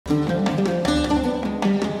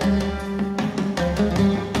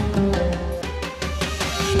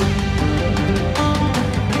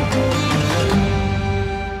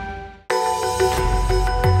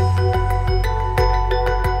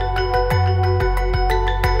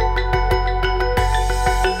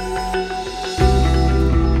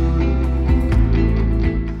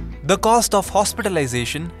The cost of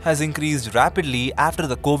hospitalization has increased rapidly after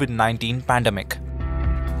the COVID-19 pandemic.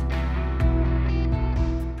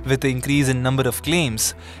 With the increase in number of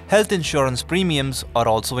claims, health insurance premiums are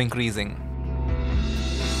also increasing.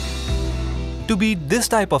 To beat this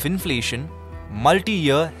type of inflation,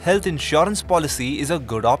 multi-year health insurance policy is a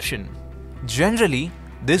good option. Generally,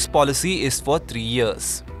 this policy is for 3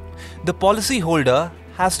 years. The policyholder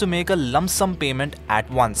has to make a lump sum payment at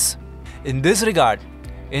once. In this regard,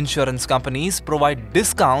 insurance companies provide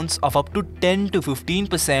discounts of up to 10 to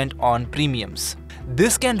 15% on premiums.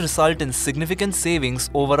 This can result in significant savings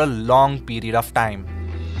over a long period of time.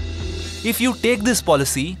 If you take this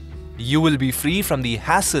policy, you will be free from the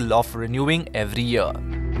hassle of renewing every year.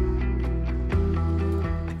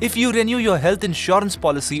 If you renew your health insurance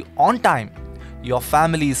policy on time, your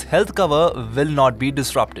family's health cover will not be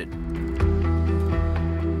disrupted.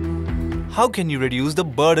 How can you reduce the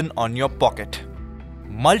burden on your pocket?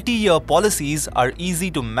 Multi-year policies are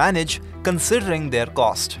easy to manage considering their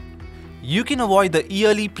cost. You can avoid the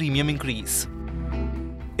yearly premium increase.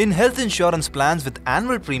 In health insurance plans with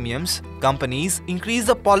annual premiums, companies increase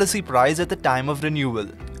the policy price at the time of renewal.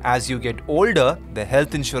 As you get older, the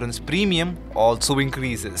health insurance premium also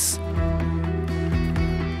increases.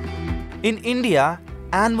 In India,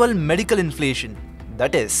 annual medical inflation,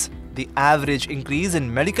 that is, the average increase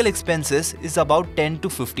in medical expenses is about 10 to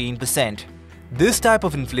 15%. This type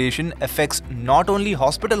of inflation affects not only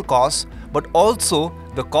hospital costs but also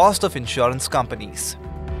the cost of insurance companies.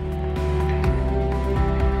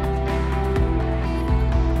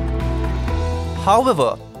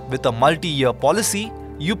 However, with a multi-year policy,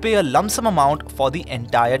 you pay a lump sum amount for the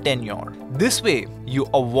entire tenure. This way, you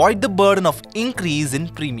avoid the burden of increase in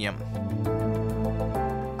premium.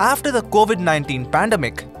 After the COVID-19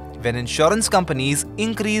 pandemic, when insurance companies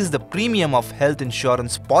increased the premium of health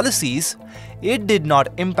insurance policies, it did not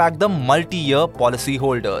impact the multi-year policy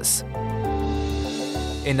holders.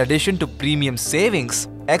 In addition to premium savings,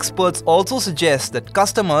 experts also suggest that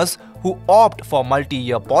customers who opt for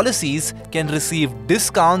multi-year policies can receive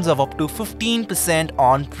discounts of up to 15%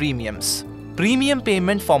 on premiums. Premium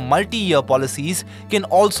payment for multi-year policies can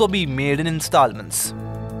also be made in installments.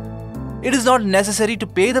 It is not necessary to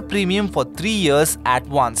pay the premium for 3 years at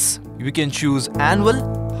once. You can choose annual,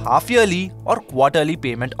 half-yearly or quarterly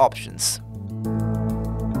payment options.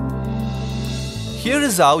 Here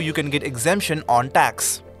is how you can get exemption on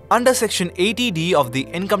tax. Under Section 80D of the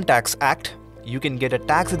Income Tax Act, you can get a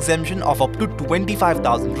tax exemption of up to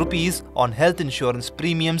 25,000 rupees on health insurance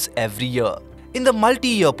premiums every year. In the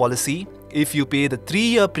multi-year policy, if you pay the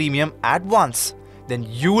 3-year premium at once, then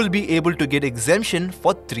you will be able to get exemption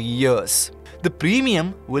for 3 years. The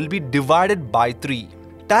premium will be divided by 3.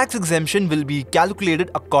 Tax exemption will be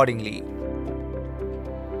calculated accordingly.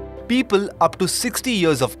 People up to 60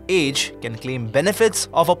 years of age can claim benefits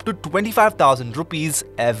of up to 25,000 rupees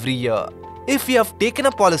every year. If you have taken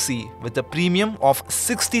a policy with a premium of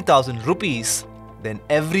 60,000 rupees, then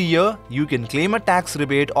every year you can claim a tax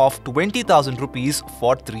rebate of 20,000 rupees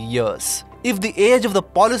for 3 years. If the age of the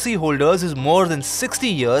policy holders is more than 60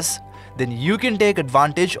 years, then you can take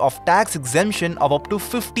advantage of tax exemption of up to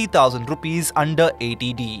 50,000 rupees under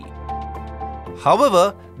 80D.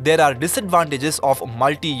 However, there are disadvantages of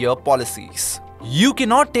multi-year policies. You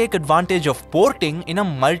cannot take advantage of porting in a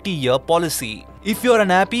multi-year policy. If you are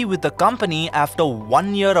unhappy with the company after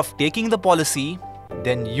 1 year of taking the policy,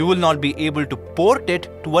 then you will not be able to port it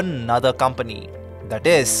to another company. That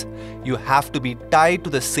is, you have to be tied to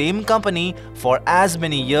the same company for as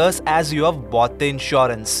many years as you have bought the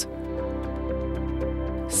insurance.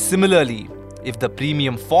 Similarly, if the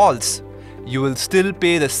premium falls, you will still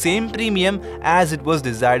pay the same premium as it was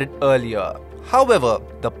decided earlier. However,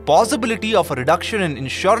 the possibility of a reduction in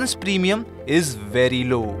insurance premium is very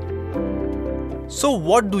low. So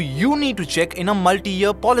what do you need to check in a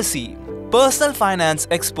multi-year policy? Personal finance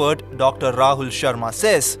expert Dr. Rahul Sharma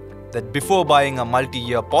says that before buying a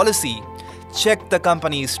multi-year policy, check the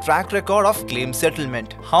company's track record of claim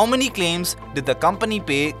settlement. How many claims did the company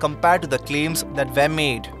pay compared to the claims that were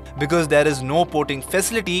made? Because there is no porting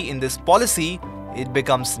facility in this policy, it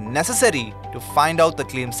becomes necessary to find out the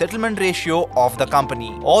claim settlement ratio of the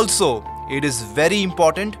company. Also, it is very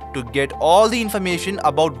important to get all the information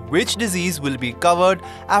about which disease will be covered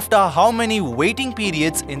after how many waiting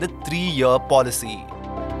periods in the 3-year policy.